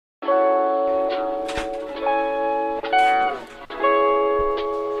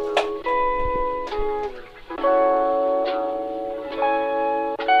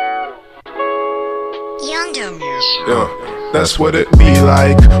Yeah. That's what it be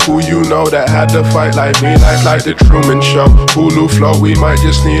like. Who you know that had to fight like me? Life like the Truman Show. Hulu flow, we might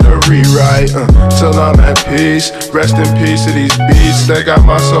just need a rewrite. Till I'm at peace. Rest in peace to these beats. They got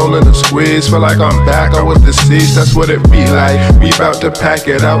my soul in a squeeze. Feel like I'm back, I was deceased. That's what it be like. We bout to pack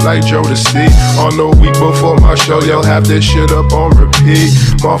it out like Joe to see. On the week before my show, you'll have this shit up on repeat.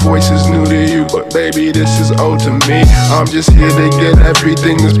 My voice is new to you, but baby, this is old to me. I'm just here to get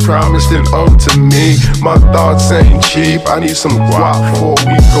everything that's promised and owed to me. My thoughts ain't cheap. I need some guap for a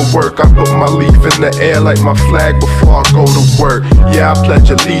week of work. I put my leaf in the air like my flag before I go to work. Yeah, I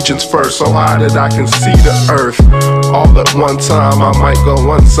pledge allegiance first, so high that I can see the earth. All at one time, I might go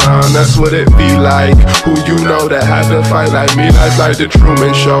one time. That's what it be like. Who you know that had to fight like me? Life like the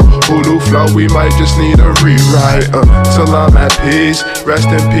Truman Show. Hulu flow, we might just need a rewrite. Till I'm at peace. Rest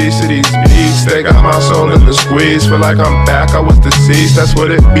in peace to these beats. They got my soul in the squeeze. Feel like I'm back, I was deceased. That's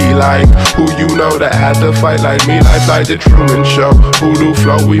what it be like. Who you know that had to fight like me? Life like the Truman Show. Hulu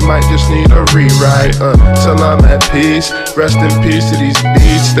flow, we might just need a rewrite. Till I'm at peace. Rest in peace to these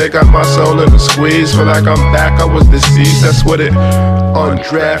beats. They got my soul in the squeeze. Feel like I'm back, I was deceased. That's what it.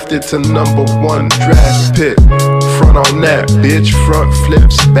 Undrafted to #1 draft pick. Front on that bitch, front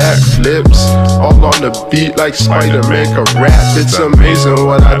flips, back flips. All on the beat like Spider-Man can rap. It's amazing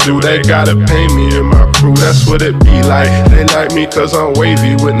what I do, they gotta pay me and my crew. That's what it be like. They like me cause I'm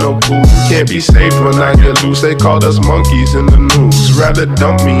wavy with no boo. Can't be saved when I get loose. They called us monkeys in the news. Rather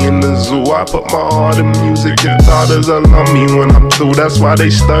dump me in the zoo. I put my heart in music. Your daughters will love me when I'm through. That's why they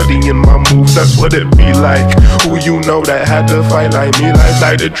studying my moves. That's what it be like. Who you know that had to fight like me? Life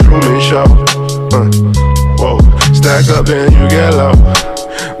like the Truman Show. Whoa, stack up and you get low.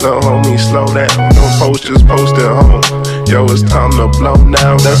 Little homie, slow down. Don't post, just post at home. Yo, it's time to blow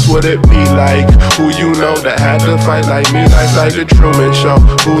now. That's what it be like. Who you know that had to fight like me? Life like the Truman Show.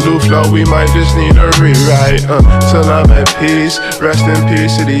 Hulu flow, we might just need a rewrite. Till I'm at peace. Rest in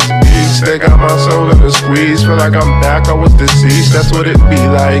peace to these beats. They got my soul in a squeeze. Feel like I'm back, I was deceased. That's what it be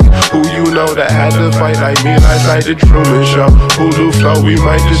like. Who you know that had to fight like me? Life like the Truman Show. Hulu flow, we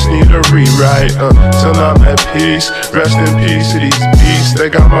might just need a rewrite. Till I'm at peace. Rest in peace to these beats. They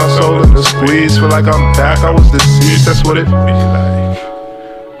got my soul in the squeeze. Feel like I'm back, I was deceased. That's what it be like.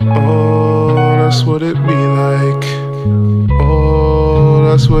 Oh, that's what it be like. Oh,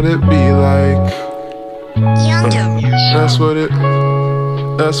 that's what it be like.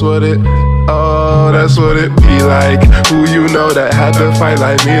 That's what it. Oh, that's what it be like. Who you know that had to fight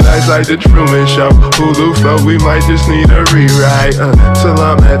like me? Life like the Truman Show. Hulu flow, we might just need a rewrite. Till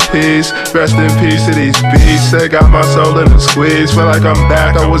I'm at peace. Rest in peace to these beats. They got my soul in the squeeze. Feel like I'm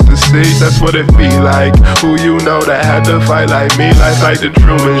back, I was deceased. That's what it be like. Who you know that had to fight like me? Life like the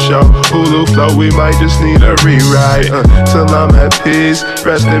Truman Show. Hulu flow, we might just need a rewrite. Till I'm at peace.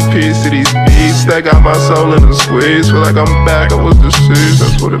 Rest in peace to these beats. They got my soul in the squeeze. Feel like I'm back, I was deceased.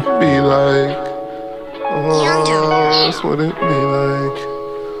 That's what it be like. Oh, that's what it be like.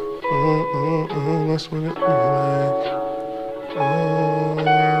 That's what it be like.